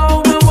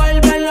 dembow. Me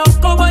vuelve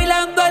loco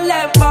bailando el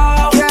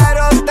dembow.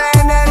 Quiero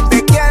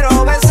tenerte,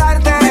 quiero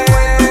besarte. Me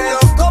vuelve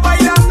loco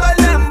bailando el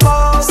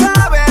dembow.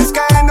 Sabes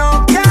que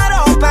no quiero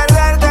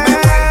perderte. Me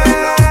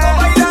vuelve loco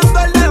bailando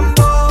el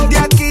dembow. De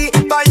aquí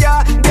pa'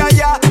 allá, de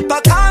allá pa'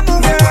 acá,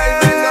 mujer. Me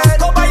vuelve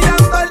loco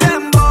bailando el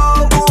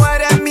dembow. Tú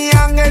eres mi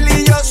ángel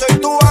y yo soy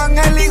tu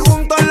ángel. Y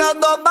juntos los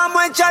dos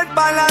vamos a echar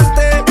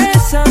pa'lante.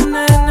 Esa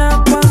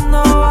nena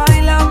cuando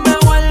baila me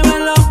vuelve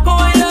loco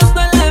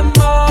bailando el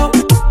dembow.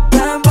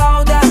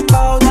 Dembow,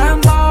 dembow,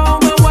 dembow.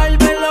 Me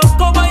vuelve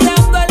loco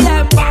bailando el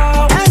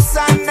dembow.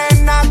 Esa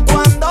nena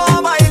cuando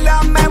baila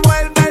me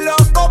vuelve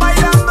loco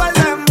bailando el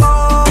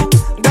dembow.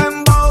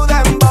 Dembow,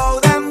 dembow,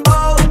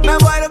 dembow. Me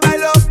vuelve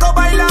loco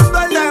bailando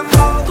el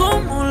dembow.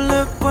 ¿Cómo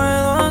le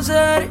puedo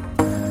hacer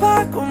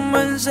pa'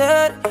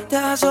 convencerte?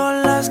 A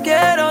solas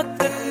quiero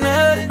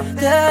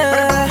tenerte.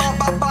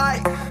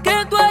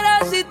 Que tú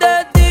eres y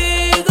te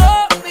digo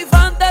mi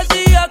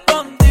fantasía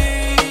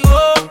contigo.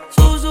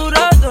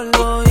 Susurrando el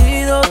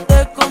oído te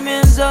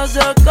comienzas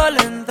a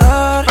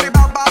calentar.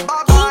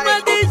 Tú me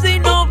dices y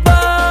nos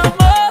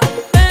vamos,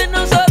 que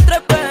nosotros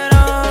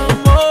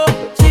esperamos.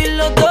 Si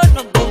los dos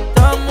nos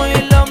gustamos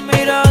y la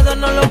mirada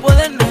no lo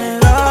pueden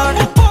negar.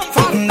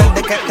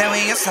 Desde que te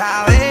vi yo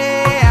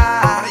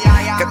sabía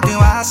que tú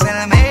ibas a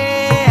ser mía.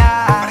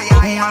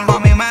 Algo a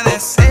mí me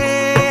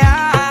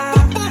desea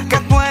que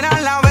tú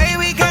eras la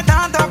baby que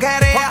tanto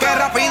quería. Porque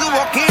rápido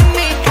hubo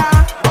química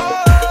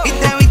y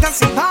te vi tan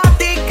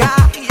simpática.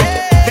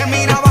 Te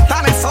miraba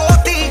tan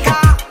exótica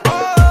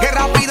que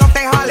rápido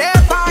te jalé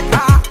pa'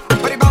 acá.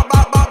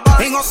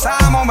 Y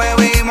gozamos,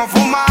 bebimos,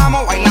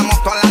 fumamos,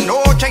 bailamos toda la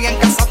noche y en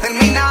casa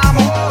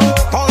terminamos.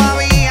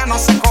 Todavía no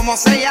sé cómo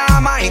se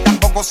llama y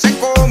tampoco sé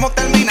cómo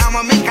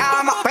terminamos en mi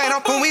cama. Pero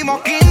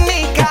tuvimos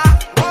química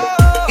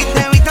y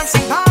te vi tan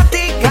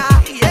simpática.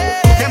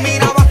 Te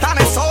miraba tan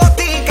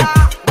exótica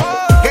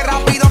que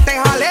rápido te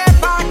jalé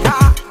pa' acá.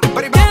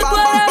 Que tú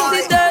eres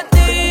y te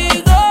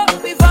digo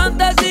mi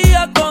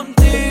fantasía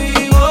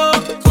contigo.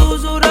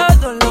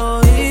 Susurrando el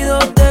oído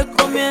te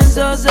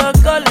comienzas a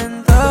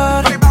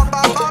calentar.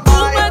 Tú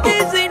me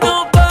dices y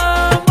nos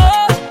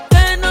vamos,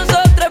 que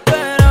nosotros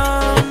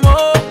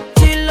esperamos.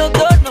 Si los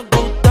dos nos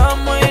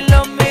gustamos y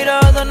la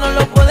mirada no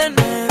lo pueden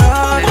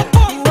negar.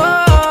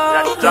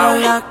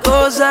 Hay las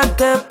cosas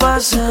que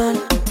pasan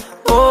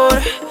por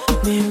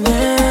mi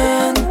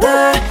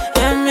mente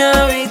en mi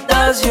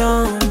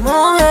habitación,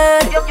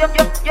 mujer.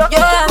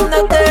 Yo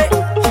andate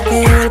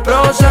y en el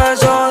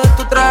proceso de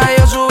tu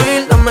traje a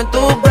subir, dame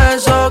tus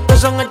besos que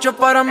son hechos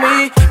para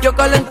mí. Yo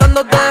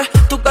calentándote,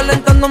 tú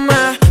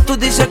calentándome. Tú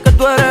dices que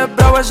tú eres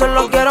bravo, eso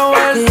lo quiero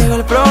ver. Y en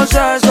el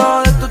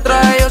proceso de tu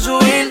traje a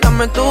subir,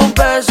 dame tus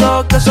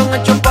besos que son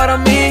hechos para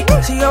mí.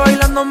 Sigue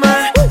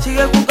bailándome,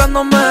 sigue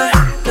buscándome,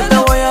 que te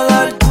voy a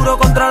dar duro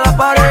contra la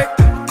pared.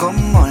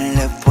 ¿Cómo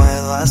le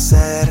puedo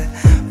hacer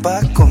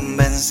pa'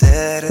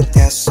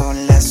 convencerte? A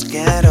solas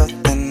quiero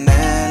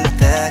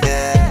tenerte.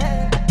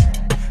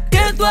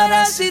 Que tú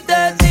eres y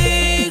te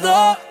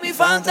digo mi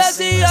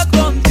fantasía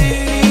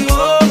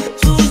contigo.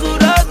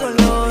 Susurrando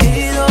el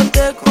oído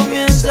te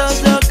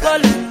comienzas a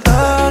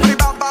calentar.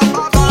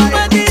 Tú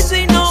me dices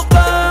y nos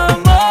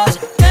vamos,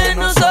 que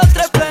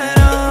nosotros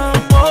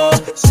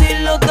esperamos. Si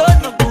los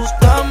dos nos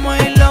gustamos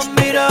y la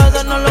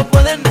mirada no lo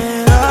pueden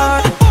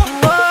negar.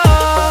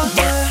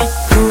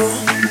 Tú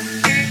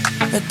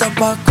estás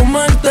pa'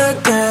 comerte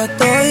toda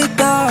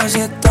todita, así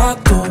estás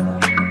tú.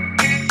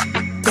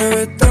 Te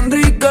ves tan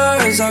rica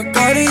esa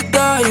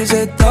carita y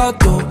ese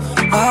tatu.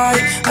 Ay,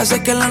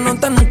 hace que la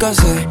nota nunca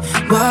se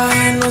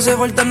baje. No se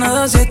falta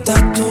nada si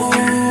estás tú.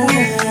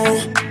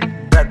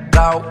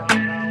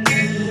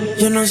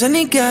 Yo no sé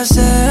ni qué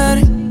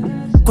hacer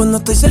cuando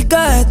estoy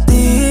cerca de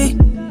ti.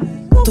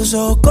 Tus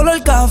ojos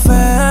color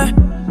café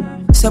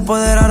se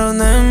apoderaron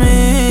de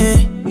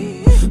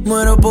mí.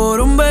 Muero por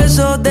un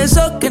beso de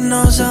esos que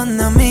no son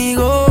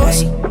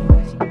amigos.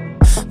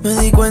 Me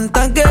di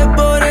cuenta que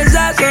por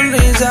esa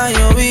sonrisa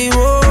yo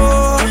vivo.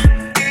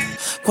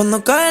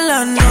 Cuando cae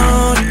la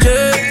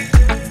noche,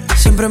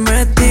 siempre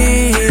me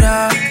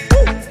tira.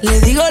 Le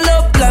digo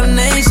los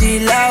planes y si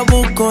la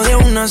busco de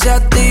una se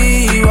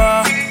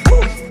activa.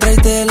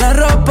 Tráete la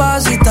ropa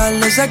si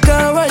tarde se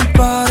acaba el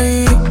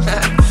party.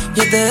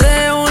 Yo te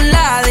dejo un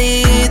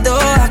ladito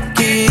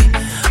aquí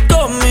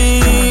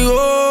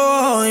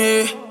conmigo,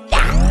 yeah.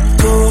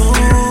 Tú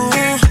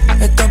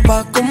estás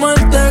pa'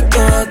 comerte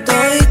toda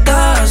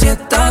todita si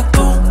estás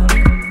tú.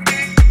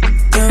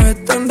 Te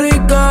ves tan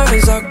rica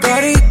esa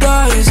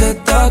carita y ese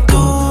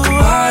tatu.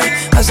 Ay,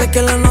 hace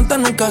que la nota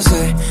nunca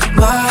se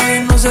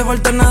baje. No se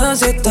falta nada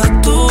si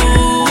estás tú.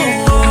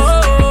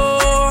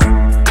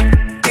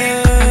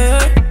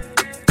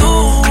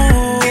 Tú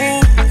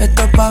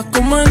estás pa'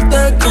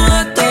 comerte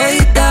toda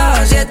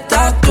todita si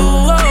estás tú.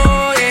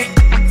 Oh, yeah.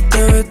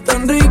 Te ves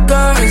tan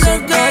rica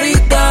esa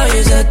carita y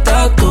ese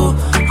tatu.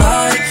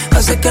 Ay,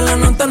 hace que la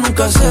nota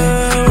nunca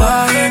se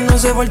baje. No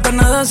se falta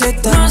nada si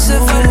estás tú. No se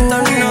falta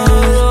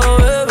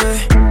nada, bebé.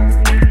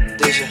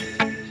 Dice,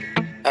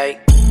 ay,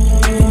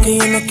 que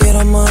yo no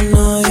quiero más a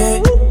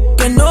nadie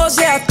que no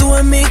seas tú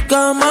en mi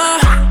cama.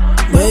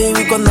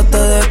 Baby, cuando te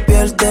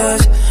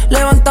despiertes,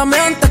 levántame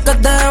antes que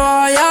te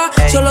vayas.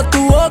 Solo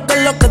tu boca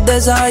es lo que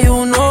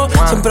desayuno.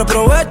 Siempre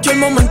aprovecho el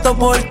momento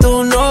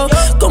oportuno.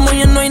 Como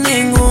ya no hay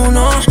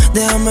ninguno,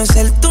 déjame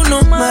ser tu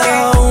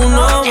número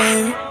uno,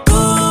 baby.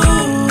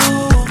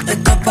 Tú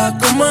estás pa'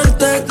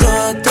 comerte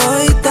toda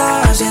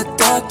todita si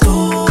estás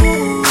tú.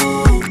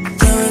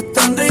 Te ves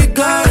tan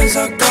rica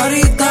esa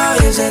carita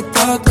y ese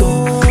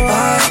tatu.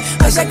 Ay,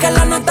 hace que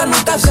la nota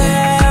nunca se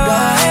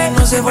baje.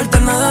 No se falta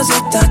nada si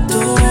estás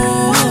tú.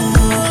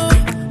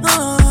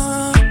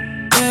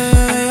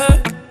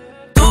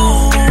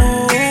 Tú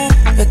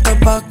estás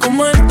pa'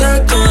 comerte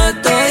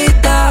toda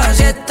todita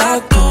si estás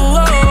tú.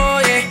 Oh,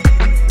 yeah.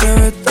 Te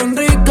ves tan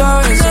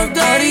rica esa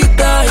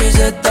carita y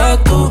ese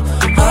tatu.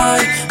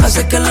 Ay,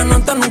 hace que la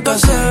nota nunca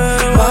se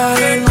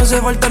baje. No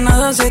se falta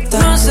nada si estás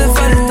tú. No se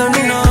falta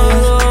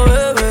nada,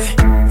 bebé.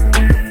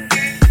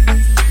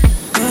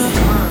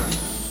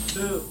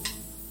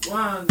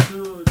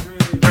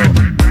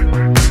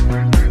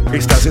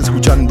 Estás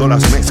escuchando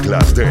las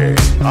mezclas de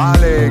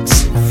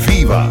Alex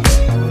Viva.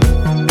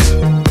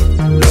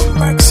 Lo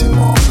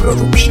Máximo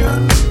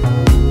Production.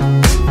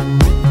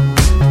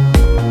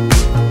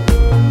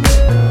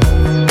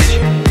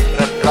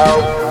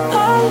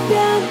 El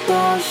viento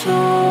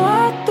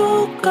sube tu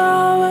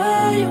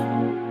cabello.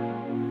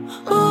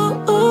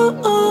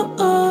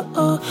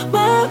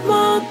 Me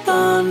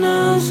matan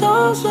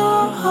esos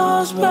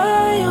ojos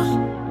bellos.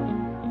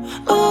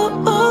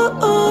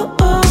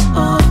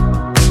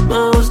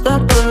 Me gusta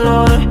el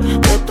color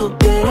de tu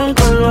piel, el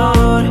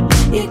color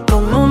y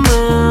cómo me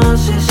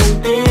hace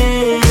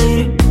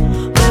sentir.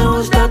 Me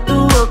gusta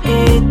tu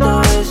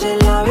boquita, ese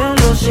labial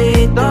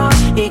rosita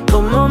y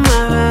cómo me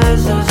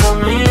besas a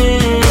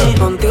mí.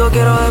 Contigo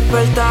quiero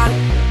despertar,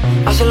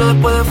 hacerlo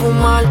después de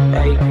fumar.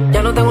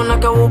 Ya no tengo nada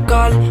que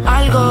buscar,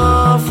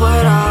 algo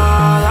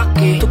fuera de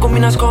aquí. Tú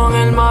combinas con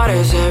el mar,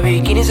 ese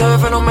bikini se ve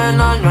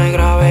fenomenal. No hay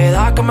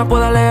gravedad que me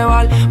pueda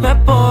elevar, me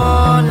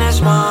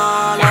pones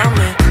mal a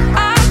mí.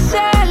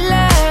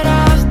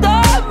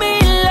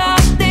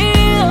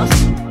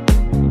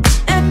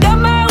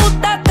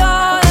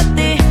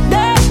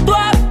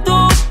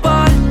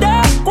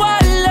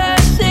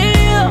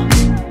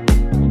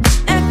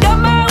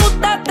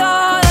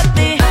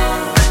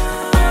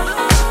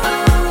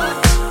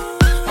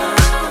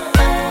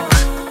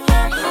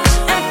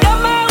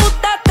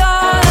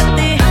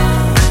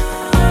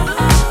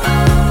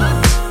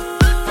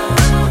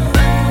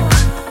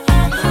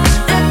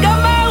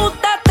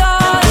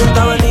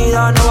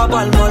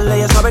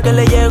 Que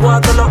le llego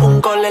a todos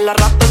un gol. El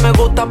arrastre me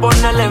gusta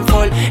ponerle en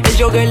fall. El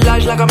jogger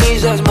large, la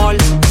camisa small.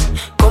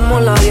 Como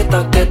la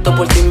dieta keto,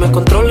 por ti me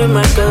controlo y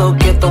me quedo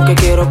quieto. Aunque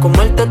quiero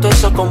comerte todo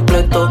eso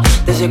completo.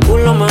 De ese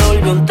culo me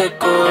volvió un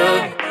teco,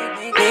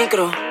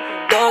 Micro,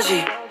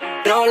 dosis,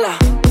 rola,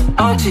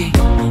 oxi.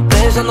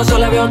 Pensando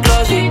solo había un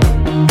glossy.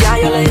 Ya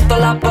yo le di toda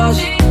la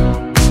posi.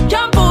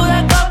 Shampoo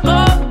de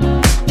coco,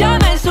 ya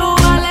me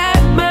subale.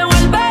 Me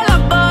vuelve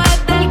loco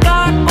desde el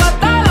carro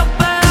hasta los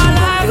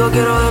pedales. Digo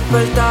quiero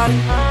despertar,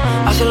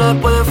 hacerlo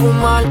después de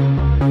fumar.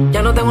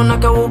 Ya no tengo nada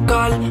que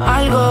buscar,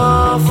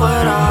 algo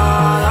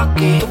fuera de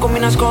aquí. Tú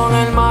combinas con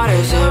el mar,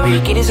 ese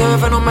bikini se ve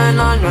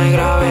fenomenal. No hay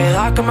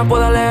gravedad que me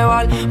pueda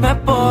elevar, me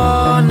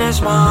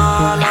pones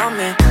mal a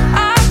mí.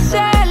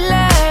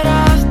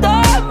 Aceleras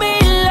todos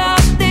mis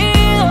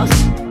latidos.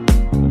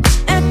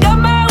 Es que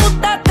me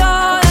gusta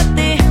todo de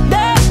ti,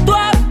 de tu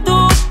a tu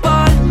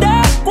parte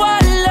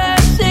cuál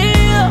he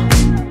sido.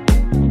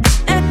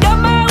 Es que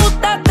me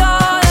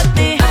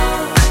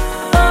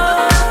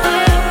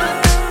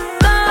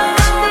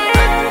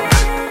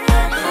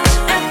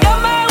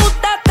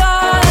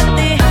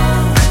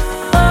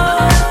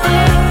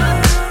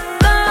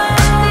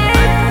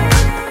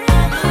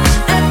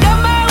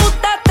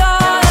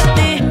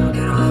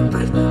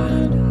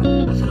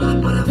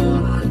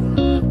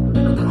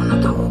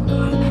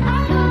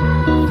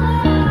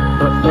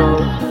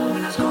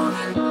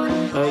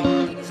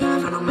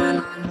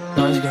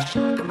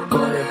nalga.